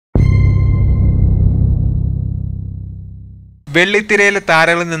വെള്ളിത്തിരയിലെ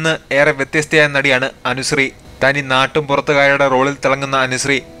താരങ്ങളിൽ നിന്ന് ഏറെ വ്യത്യസ്തയായ നടിയാണ് അനുശ്രീ. തനി നാട്ടും പുറത്തുകാരുടെ റോളിൽ തിളങ്ങുന്ന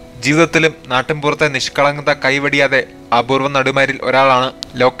അനുശ്രീ ജീവിതത്തിലും നാട്ടിൻപുറത്തെ നിഷ്കളങ്കത കൈവടിയാതെ അപൂർവ നടിമാരിൽ ഒരാളാണ്.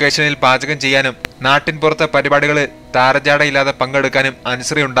 ലൊക്കേഷനിൽ പാചകം ചെയ്യാനും നാട്ടിൻപുറത്തെ പരിപാടികളിൽ താരജാടയില്ലാതെ പങ്കെടുക്കാനും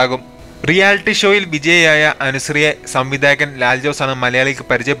അനുശ്രീ ഉണ്ടാകും. റിയാലിറ്റി ഷോയിൽ വിജയിയായ അനുശ്രീയെ സംവിധായകൻ ലാൽ ജോസ് ആണ് മലയാളിക്ക്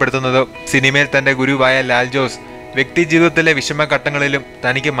പരിചയപ്പെടുത്തുന്നത്. സിനിമയിൽ തന്റെ ഗുരുവായ ലാൽ ജോസ് വ്യക്തി ജീവിതത്തിലെ വിഷമഘട്ടങ്ങളിലും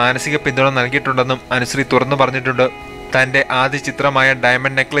തനിക്ക് മാനസിക പിന്തുണ നൽകിയിട്ടുണ്ടെന്നും അനുശ്രീ തുറന്നു പറഞ്ഞിട്ടുണ്ട്. തന്റെ ആദ്യ ചിത്രമായ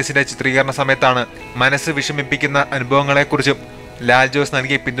ഡയമണ്ട് നെക്ലേസിന്റെ ചിത്രീകരണ സമയത്താണ് മനസ്സ് വിഷമിപ്പിക്കുന്ന അനുഭവങ്ങളെക്കുറിച്ചും ലാൽ ജോസ്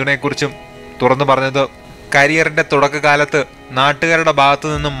നൽകിയ പിന്തുണയെക്കുറിച്ചും തുറന്നു പറഞ്ഞത്. കരിയറിന്റെ തുടക്കകാലത്ത് നാട്ടുകാരുടെ ഭാഗത്തു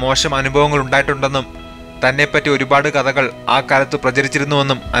നിന്നും മോശം അനുഭവങ്ങൾ ഉണ്ടായിട്ടുണ്ടെന്നും തന്നെപ്പറ്റി ഒരുപാട് കഥകൾ ആ കാലത്ത്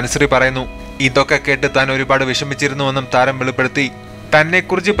പ്രചരിച്ചിരുന്നുവെന്നും അനുശ്രീ പറയുന്നു. ഇതൊക്കെ കേട്ട് താൻ ഒരുപാട് വിഷമിച്ചിരുന്നുവെന്നും താരം വെളിപ്പെടുത്തി.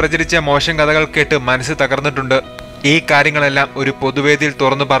 തന്നെക്കുറിച്ച് പ്രചരിച്ച മോശം കഥകൾ കേട്ട് മനസ്സ് തകർന്നിട്ടുണ്ട്. ഈ കാര്യങ്ങളെല്ലാം ഒരു പൊതുവേദിയിൽ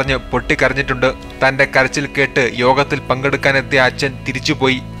തുറന്നു പറഞ്ഞ് പൊട്ടിക്കരഞ്ഞിട്ടുണ്ട്. തന്റെ കരച്ചിൽ കേട്ട് യോഗത്തിൽ പങ്കെടുക്കാനെത്തിയ അച്ഛൻ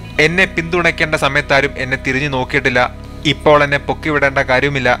തിരിച്ചുപോയി. എന്നെ പിന്തുണയ്ക്കേണ്ട സമയത്താരും എന്നെ തിരിഞ്ഞു നോക്കിയിട്ടില്ല. ഇപ്പോൾ എന്നെ പൊക്കിവിടേണ്ട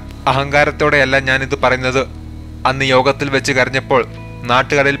കാര്യമില്ല. അഹങ്കാരത്തോടെയല്ല ഞാനിത് പറയുന്നത്. അന്ന് യോഗത്തിൽ വെച്ച് കരഞ്ഞപ്പോൾ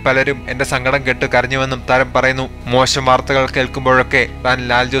നാട്ടുകാരിൽ പലരും എന്റെ സങ്കടം കേട്ട് കരഞ്ഞുവെന്നും താരം പറയുന്നു. മോശം വാർത്തകൾ കേൾക്കുമ്പോഴൊക്കെ താൻ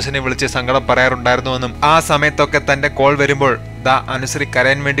ലാൽ ജോസിനെ വിളിച്ച് സങ്കടം പറയാറുണ്ടായിരുന്നുവെന്നും ആ സമയത്തൊക്കെ തന്റെ കോൾ വരുമ്പോൾ അനുശ്രീ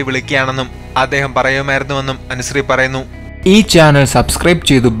കരയാൻ വേണ്ടി വിളിക്കുകയാണെന്നും അദ്ദേഹം പറയുമായിരുന്നുവെന്നും അനുശ്രീ പറയുന്നു. ഈ ചാനൽ സബ്സ്ക്രൈബ്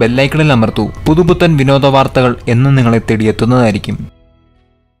ചെയ്തു ബെല്ലൈക്കണിൽ അമർത്തൂ. പുതുപുത്തൻ വിനോദ വാർത്തകൾ എന്നും നിങ്ങളെ തേടിയെത്തുന്നതായിരിക്കും.